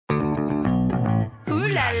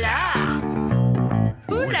la la.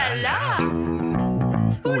 Ooh la la.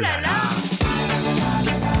 Ooh la la.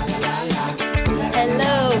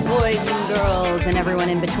 Hello, boys and girls and everyone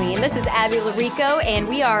in between. This is Abby Larico, and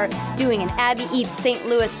we are doing an Abby Eats St.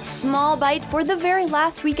 Louis small bite for the very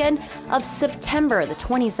last weekend of September, the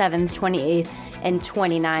 27th, 28th, and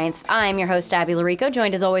 29th. I'm your host, Abby Larico,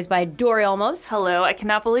 joined as always by Dory Olmos. Hello, I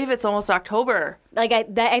cannot believe it's almost October.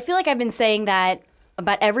 I feel like I've been saying that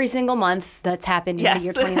about every single month that's happened in the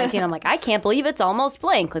year 2019. I'm like, I can't believe it's almost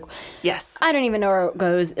blank. Like, yes. I don't even know where it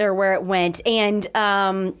goes or where it went. And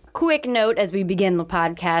quick note as we begin the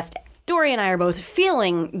podcast, Dory and I are both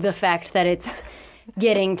feeling the fact that it's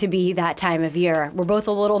getting to be that time of year. We're both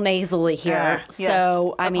a little nasally here.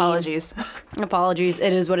 So, I mean, apologies.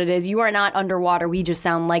 It is what it is. You are not underwater. We just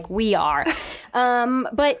sound like we are.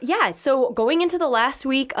 But yeah, so going into the last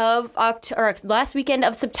week of last weekend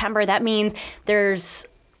of September, that means there's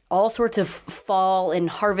all sorts of fall and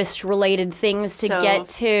harvest related things to get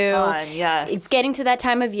to. Fun, yes. It's getting to that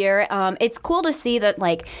time of year. It's cool to see that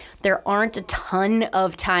like there aren't a ton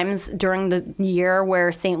of times during the year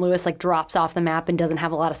where St. Louis like drops off the map and doesn't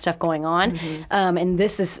have a lot of stuff going on. Mm-hmm. And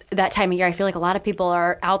this is that time of year. I feel like a lot of people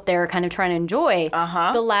are out there kind of trying to enjoy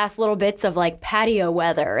the last little bits of like patio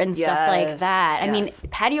weather and stuff like that. I mean,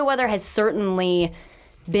 patio weather has certainly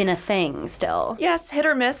been a thing still. Yes, hit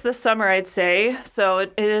or miss this summer, I'd say. So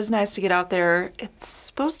it is nice to get out there. It's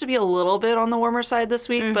supposed to be a little bit on the warmer side this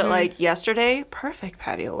week, but like yesterday, perfect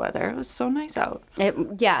patio weather. It was so nice out.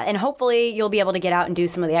 And hopefully you'll be able to get out and do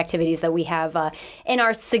some of the activities that we have in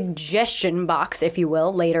our suggestion box, if you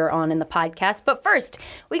will, later on in the podcast. But first,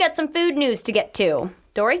 we got some food news to get to.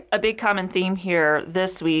 Dory? A big common theme here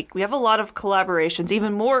this week. We have a lot of collaborations,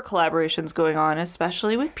 even more collaborations going on,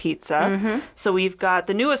 especially with pizza. So we've got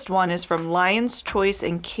the newest one is from Lion's Choice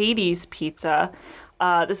and Katie's Pizza.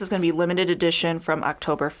 This is going to be limited edition from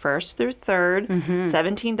October 1st through 3rd,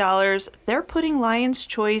 $17. They're putting Lion's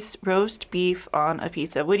Choice roast beef on a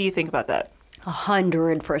pizza. What do you think about that?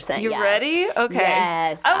 100%. You yes. ready? Okay.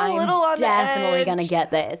 Yes. I'm a little on the edge. Definitely gonna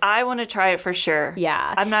get this. I want to try it for sure.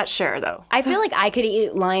 Yeah. I'm not sure though. I feel like I could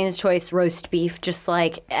eat Lion's Choice roast beef just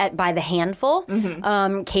like by the handful.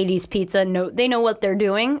 Katie's Pizza, they know what they're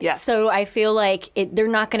doing. Yes. So I feel like they're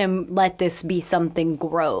not gonna let this be something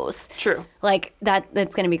gross. True. Like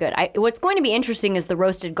that's gonna be good. What's going to be interesting is the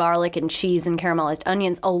roasted garlic and cheese and caramelized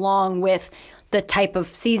onions along with the type of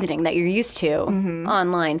seasoning that you're used to on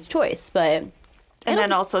Lion's Choice. But and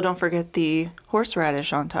then also don't forget the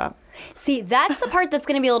horseradish on top. See, that's the part that's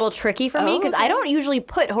going to be a little tricky for me because I don't usually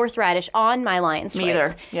put horseradish on my Lion's Choice. Me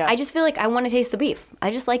either, yeah. I just feel like I want to taste the beef. I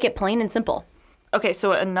just like it plain and simple. Okay,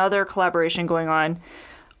 so another collaboration going on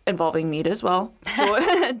involving meat as well.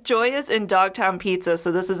 Joya's and Dogtown Pizza.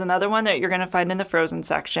 So this is another one that you're going to find in the frozen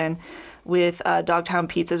section with Dogtown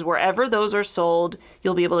Pizzas. Wherever those are sold,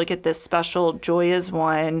 you'll be able to get this special Joya's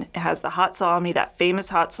one. It has the hot salami, that famous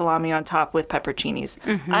hot salami on top with pepperoncinis.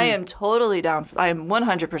 I am totally down. I am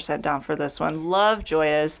 100% down for this one. Love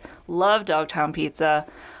Joya's. Love Dogtown Pizza.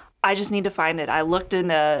 I just need to find it. I looked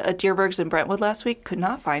in a Dierberg's in Brentwood last week. Could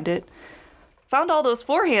not find it. Found all those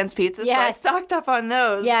Four Hands pizzas, so I stocked up on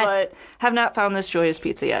those, but have not found this Joya's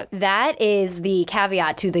Pizza yet. That is the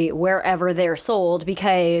caveat to the wherever they're sold,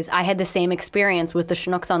 because I had the same experience with the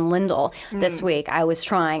Schnucks on Lindell this week. I was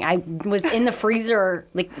in the freezer,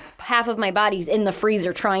 like half of my body's in the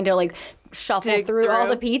freezer trying to like shuffle through all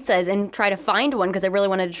the pizzas and try to find one because I really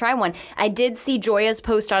wanted to try one. I did see Joya's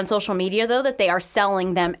post on social media, though, that they are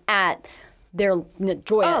selling them at their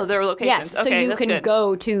Joya's. Oh, their locations. Yes, so you can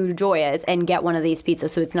go to Joya's and get one of these pizzas.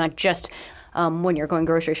 So it's not just when you're going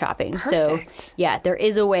grocery shopping. Perfect. So yeah, there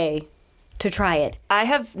is a way to try it. I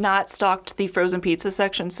have not stocked the frozen pizza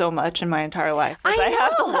section so much in my entire life as I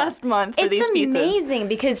have the last month for these pizzas. It's amazing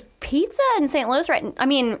because pizza in St. Louis,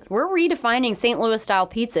 we're redefining St. Louis style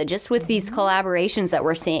pizza just with these collaborations that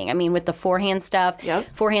we're seeing. I mean, with the Four Hands stuff,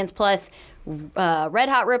 Four Hands Plus, Red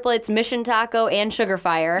Hot Riplets, Mission Taco, and Sugar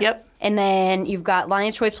Fire. Yep. And then you've got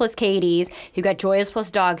Lion's Choice plus Katie's. You've got Joya's plus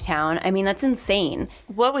Dogtown. I mean, that's insane.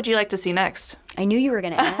 What would you like to see next? I knew you were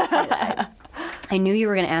going to ask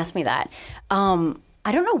me that.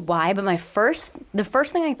 I don't know why, but the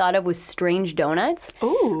first thing I thought of was Strange Donuts.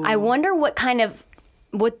 Ooh. I wonder what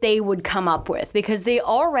they would come up with, because they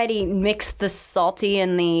already mixed the salty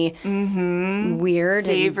and the weird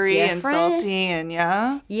savory and salty and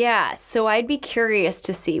yeah, so I'd be curious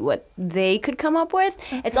to see what they could come up with.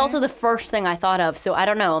 It's also the first thing I thought of, so I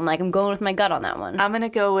don't know. I'm going with my gut on that one. I'm gonna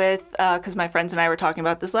go with because my friends and I were talking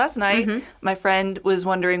about this last night. My friend was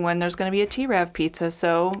wondering when there's gonna be a T-Rav pizza,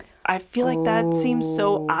 so I feel like that seems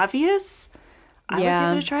so obvious. I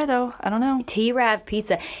would give it a try, though. I don't know. T-Rav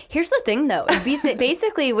pizza. Here's the thing, though.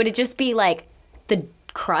 Basically, would it just be like the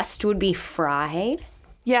crust would be fried?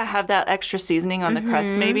 Yeah, have that extra seasoning on the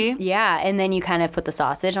crust, maybe. Yeah, and then you kind of put the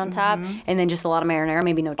sausage on top, and then just a lot of marinara,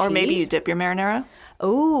 maybe no cheese. Or maybe you dip your marinara.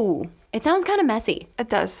 Ooh, it sounds kind of messy. It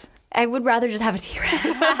does. I would rather just have a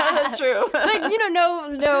T-Rav. That's true. But,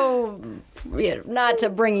 not to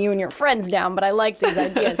bring you and your friends down, but I like these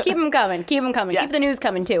ideas. Keep them coming. Yes. Keep the news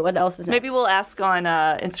coming, too. What else is next? Maybe we'll ask on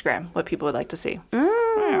Instagram what people would like to see.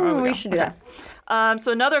 We should do that.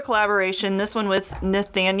 So another collaboration, this one with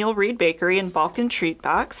Nathaniel Reed Bakery and Balkan Treat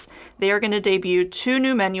Box. They are going to debut 2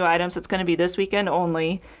 new menu items. It's going to be this weekend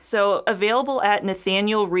only. So available at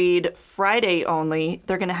Nathaniel Reed Friday only.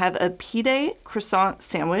 They're going to have a pide croissant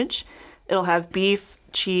sandwich. It'll have beef,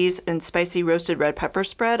 cheese, and spicy roasted red pepper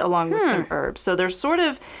spread along with some herbs. So they're sort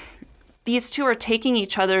of... These two are taking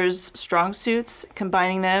each other's strong suits,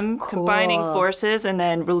 combining them, combining forces, and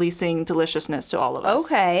then releasing deliciousness to all of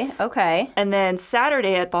us. Okay. And then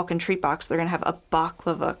Saturday at Balkan Treat Box, they're going to have a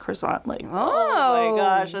baklava croissant. Oh my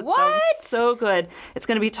gosh, that sounds so good. It's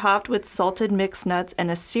going to be topped with salted mixed nuts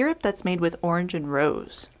and a syrup that's made with orange and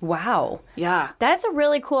rose. Wow. Yeah. That's a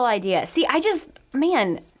really cool idea. See,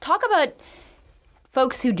 talk about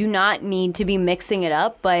folks who do not need to be mixing it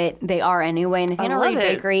up, but they are anyway. Nathaniel Reed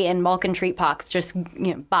Bakery and Balkan Treat Box,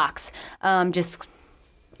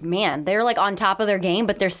 they're like on top of their game,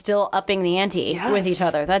 but they're still upping the ante with each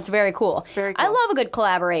other. That's very cool. Very cool. I love a good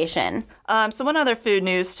collaboration. So one other food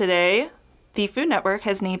news today. The Food Network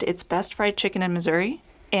has named its best fried chicken in Missouri,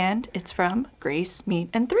 and it's from Grace Meat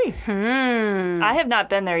and 3. I have not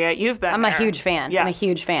been there yet. You've been there. I'm a huge fan. Yes. I'm a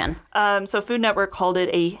huge fan. So Food Network called it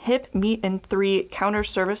a hip Meat and 3 counter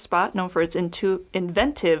service spot known for its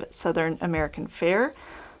inventive Southern American fare.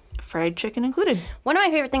 Fried chicken included. One of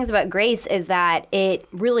my favorite things about Grace is that it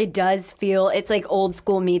really does feel, it's like old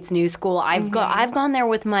school meets new school. I've gone there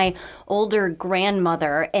with my older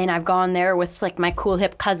grandmother, and I've gone there with like my cool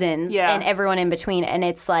hip cousins and everyone in between, and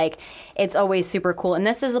it's like, it's always super cool. And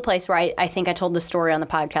this is a place where I think I told the story on the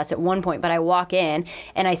podcast at one point, but I walk in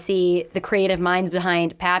and I see the creative minds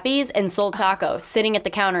behind Pappy's and Soul Taco sitting at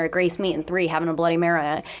the counter at Grace Meat and 3 having a Bloody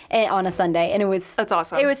Mary on a Sunday, and that's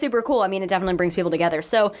awesome. It was super cool. I mean, it definitely brings people together.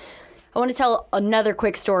 So I want to tell another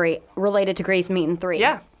quick story related to Grace Meat and 3.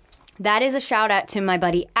 Yeah. That is a shout out to my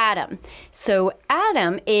buddy Adam. So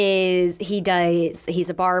Adam he's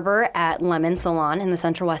a barber at Lemon Salon in the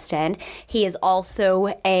Central West End. He is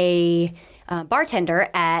also a bartender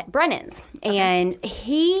at Brennan's. Okay. And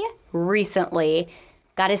he recently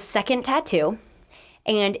got his second tattoo.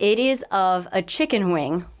 And it is of a chicken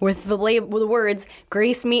wing with the words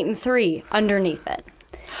Grace Meat and 3 underneath it.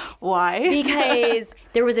 Why? Because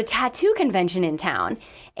there was a tattoo convention in town,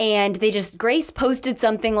 and Grace posted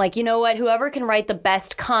something like, you know what, whoever can write the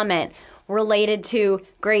best comment related to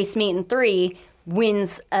Grace Meat and 3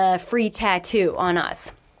 wins a free tattoo on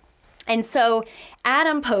us. And so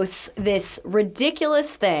Adam posts this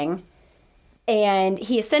ridiculous thing, and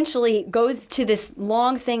he essentially goes to this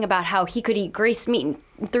long thing about how he could eat Grace Meat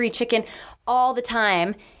and 3 chicken all the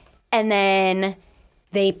time, and then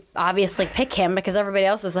they obviously pick him because everybody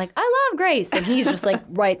else is like, I love Grace. And he's just like,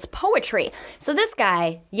 writes poetry. So this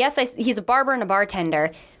guy, he's a barber and a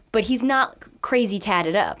bartender, but he's not crazy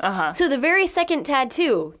tatted up. Uh-huh. So the very second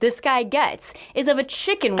tattoo this guy gets is of a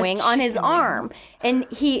chicken wing on his arm. And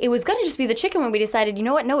it was going to just be the chicken wing, but he decided, you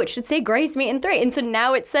know what? No, it should say Grace Meat and 3. And so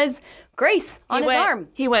now it says Grace on his arm.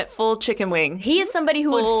 He went full chicken wing. He is somebody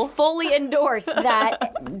who would fully endorse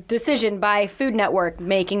that decision by Food Network,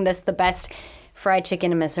 making this the best fried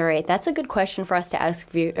chicken in Missouri. That's a good question for us to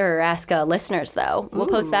ask listeners, though. We'll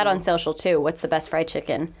post that on social, too. What's the best fried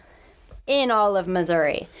chicken in all of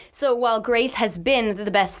Missouri? So while Grace has been the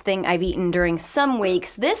best thing I've eaten during some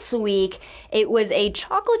weeks, this week it was a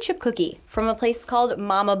chocolate chip cookie from a place called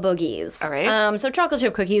Mama Boogie's. All right. So chocolate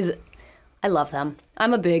chip cookies, I love them.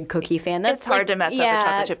 I'm a big cookie fan. It's hard to mess up a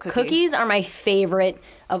chocolate chip cookie. Cookies are my favorite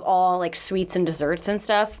of all, like sweets and desserts and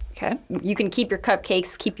stuff. Okay. You can keep your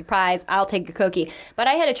cupcakes, keep your pies. I'll take a cookie. But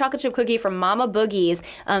I had a chocolate chip cookie from Mama Boogie's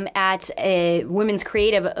at a Women's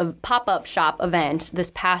Creative pop-up shop event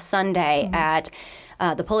this past Sunday at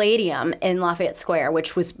the Palladium in Lafayette Square,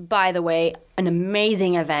 which was, by the way, an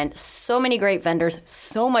amazing event. So many great vendors,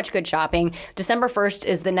 so much good shopping. December 1st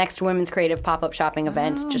is the next Women's Creative pop-up shopping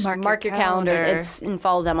event. Just mark your calendars and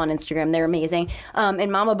follow them on Instagram. They're amazing.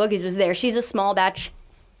 And Mama Boogie's was there. She's a small batch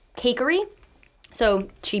cakery. So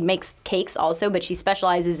she makes cakes also, but she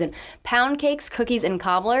specializes in pound cakes, cookies, and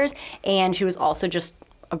cobblers. And she was also just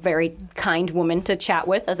a very kind woman to chat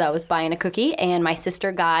with as I was buying a cookie. And my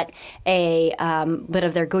sister got a bit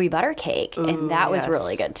of their gooey butter cake, and that was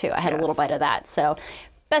really good too. I had a little bite of that. So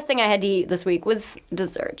best thing I had to eat this week was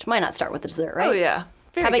dessert. Why not start with the dessert, right? Oh, yeah.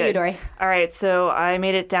 Very How about good. you, Dory? All right, so I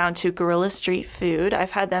made it down to Gorilla Street Food.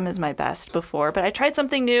 I've had them as my best before, but I tried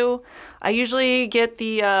something new. I usually get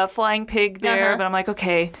the flying pig there, but I'm like,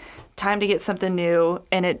 okay, time to get something new,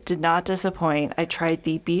 and it did not disappoint. I tried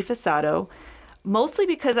the beef asado, mostly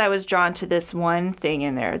because I was drawn to this one thing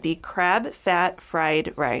in there, the crab fat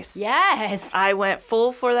fried rice. Yes. I went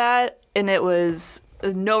full for that, and it was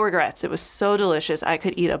no regrets. It was so delicious. I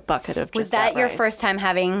could eat a bucket of just Was that your rice. first time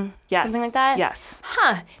having something like that? Yes.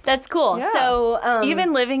 Huh. That's cool. Yeah. So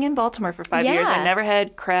Even living in Baltimore for 5 years, I yeah. never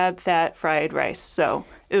had crab fat fried rice, so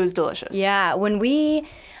it was delicious. yeah,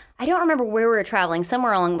 I don't remember where we were traveling,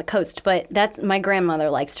 somewhere along the coast, but that's my grandmother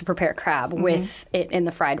likes to prepare crab with it in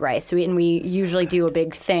the fried rice. We usually do a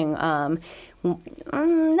big thing.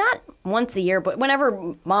 Not once a year, but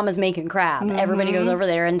whenever Mama's making crab, everybody goes over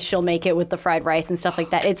there and she'll make it with the fried rice and stuff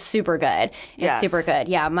like that. It's super good. Yes. It's super good.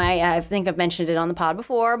 Yeah, I think I've mentioned it on the pod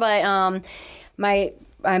before, but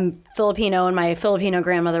I'm Filipino, and my Filipino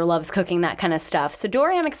grandmother loves cooking that kind of stuff. So,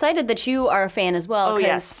 Dory, I'm excited that you are a fan as well. Oh,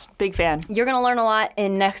 yes. Big fan. You're going to learn a lot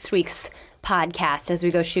in next week's podcast as we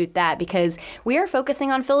go shoot that, because we are focusing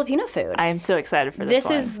on Filipino food. I am so excited for this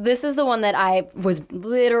one. This is the one that I was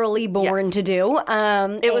literally born Yes. to do.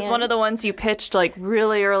 It was one of the ones you pitched like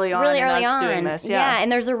really early on in us doing this. Yeah.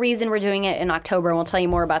 And there's a reason we're doing it in October, and we'll tell you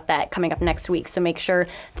more about that coming up next week. So make sure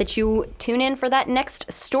that you tune in for that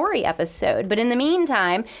next story episode. But in the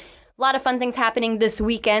meantime, a lot of fun things happening this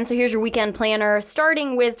weekend. So here's your weekend planner.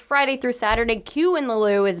 Starting with Friday through Saturday, Q in the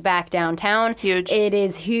Lou is back downtown. Huge. It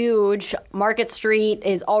is huge. Market Street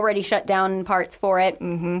is already shut down in parts for it.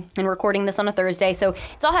 And recording this on a Thursday. So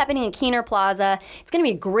it's all happening at Keener Plaza. It's going to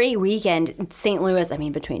be a great weekend in St. Louis. I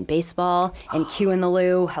mean, between baseball and Q in the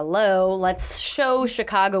Lou. Hello. Let's show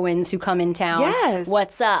Chicagoans who come in town Yes.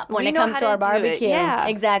 what's up when We it know comes how to our to do it. barbecue. Yeah.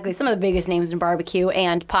 Exactly. Some of the biggest names in barbecue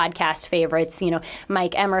and podcast favorites. You know,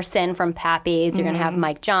 Mike Emerson from Pappy's. You're going to have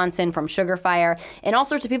Mike Johnson from Sugar Fire, and all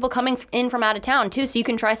sorts of people coming in from out of town too. So you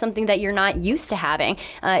can try something that you're not used to having.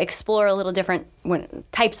 Explore a little different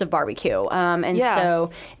types of barbecue.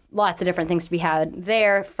 So lots of different things to be had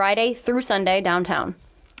there Friday through Sunday downtown.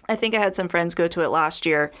 I think I had some friends go to it last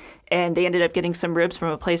year, and they ended up getting some ribs from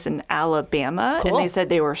a place in Alabama, Cool. and they said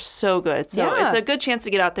they were so good. So Yeah. it's a good chance to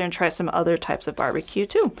get out there and try some other types of barbecue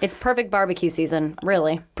too. It's perfect barbecue season,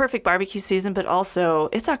 really. Perfect barbecue season, but also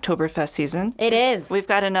it's Oktoberfest season. It is. We've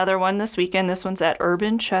got another one this weekend. This one's at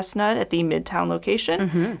Urban Chestnut at the Midtown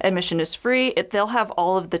location. Admission is free. They'll have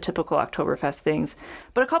all of the typical Oktoberfest things,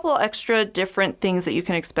 but a couple extra different things that you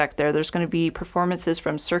can expect there. There's going to be performances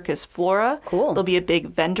from Circus Flora. Cool. There'll be a big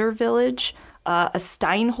vendor village. A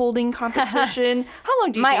Stein holding competition. How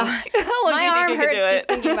long do you think? How long My do you arm think you hurts can do just it?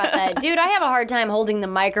 thinking about that. Dude, I have a hard time holding the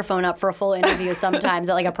microphone up for a full interview sometimes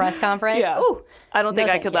at like a press conference. Yeah. Ooh. I don't think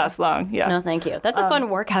No, I thank could you. last long. Yeah. No, thank you. That's a fun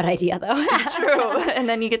workout idea, though. True. And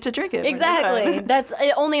then you get to drink it. when you're Exactly. done. That's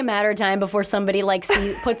only a matter of time before somebody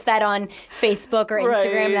puts that on Facebook or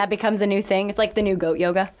Instagram. Right. That becomes a new thing. It's like the new goat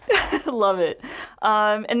yoga. Love it.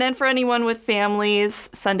 And then for anyone with families,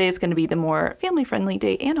 Sunday is going to be the more family-friendly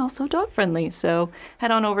day and also dog-friendly. So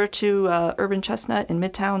head on over to Urban Chestnut in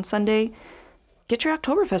Midtown Sunday. Get your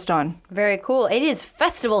Oktoberfest on. Very cool. It is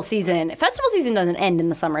festival season. Festival season doesn't end in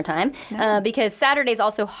the summertime because Saturday is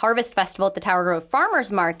also Harvest Festival at the Tower Grove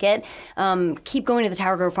Farmers Market. Keep going to the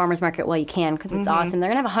Tower Grove Farmers Market while you can because it's awesome. They're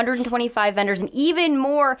going to have 125 vendors and even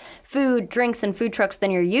more food, drinks, and food trucks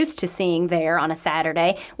than you're used to seeing there on a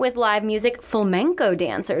Saturday with live music, flamenco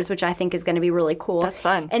dancers, which I think is going to be really cool. That's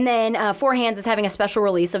fun. And then Four Hands is having a special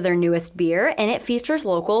release of their newest beer, and it features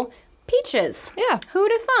local peaches. Yeah.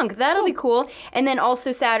 Who'da thunk? That'll be cool. And then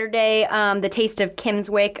also Saturday, the Taste of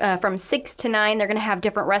Kimswick from 6 to 9. They're going to have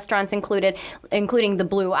different restaurants including the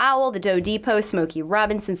Blue Owl, the Dough Depot, Smokey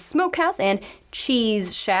Robinson's Smokehouse, and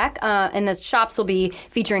Cheese Shack. And the shops will be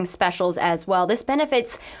featuring specials as well. This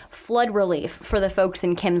benefits flood relief for the folks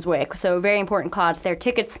in Kimswick. So very important cause there.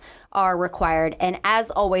 Tickets are required. And as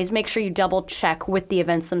always, make sure you double check with the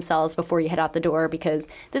events themselves before you head out the door because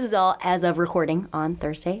this is all as of recording on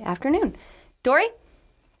Thursday afternoon. Dory,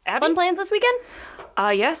 Abby? fun plans this weekend?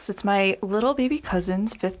 Yes, it's my little baby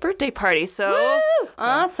cousin's 5th birthday party. So,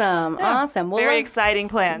 Awesome. Well, very exciting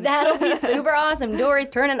plans. That'll be super awesome. Dory's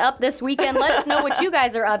turning up this weekend. Let us know what you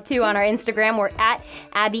guys are up to on our Instagram. We're at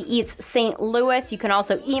Abby Eats St. Louis. You can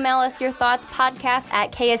also email us your thoughts,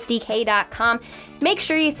 podcast@ksdk.com. Make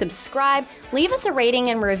sure you subscribe. Leave us a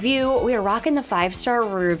rating and review. We are rocking the 5-star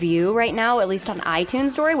review right now, at least on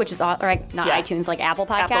iTunes Story, which is not iTunes, like Apple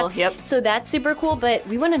Podcasts. Apple, yep. So that's super cool, but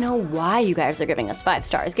we want to know why you guys are giving us 5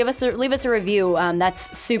 stars. Leave us a review.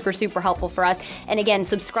 That's super, super helpful for us. And again,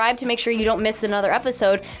 subscribe to make sure you don't miss another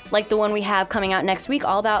episode like the one we have coming out next week,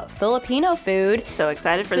 all about Filipino food. So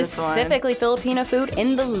excited for this one. Specifically Filipino food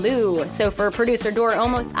in the Lou. So for producer Dora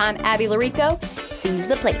Olmos, I'm Abby Larico. Seize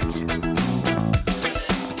the plate.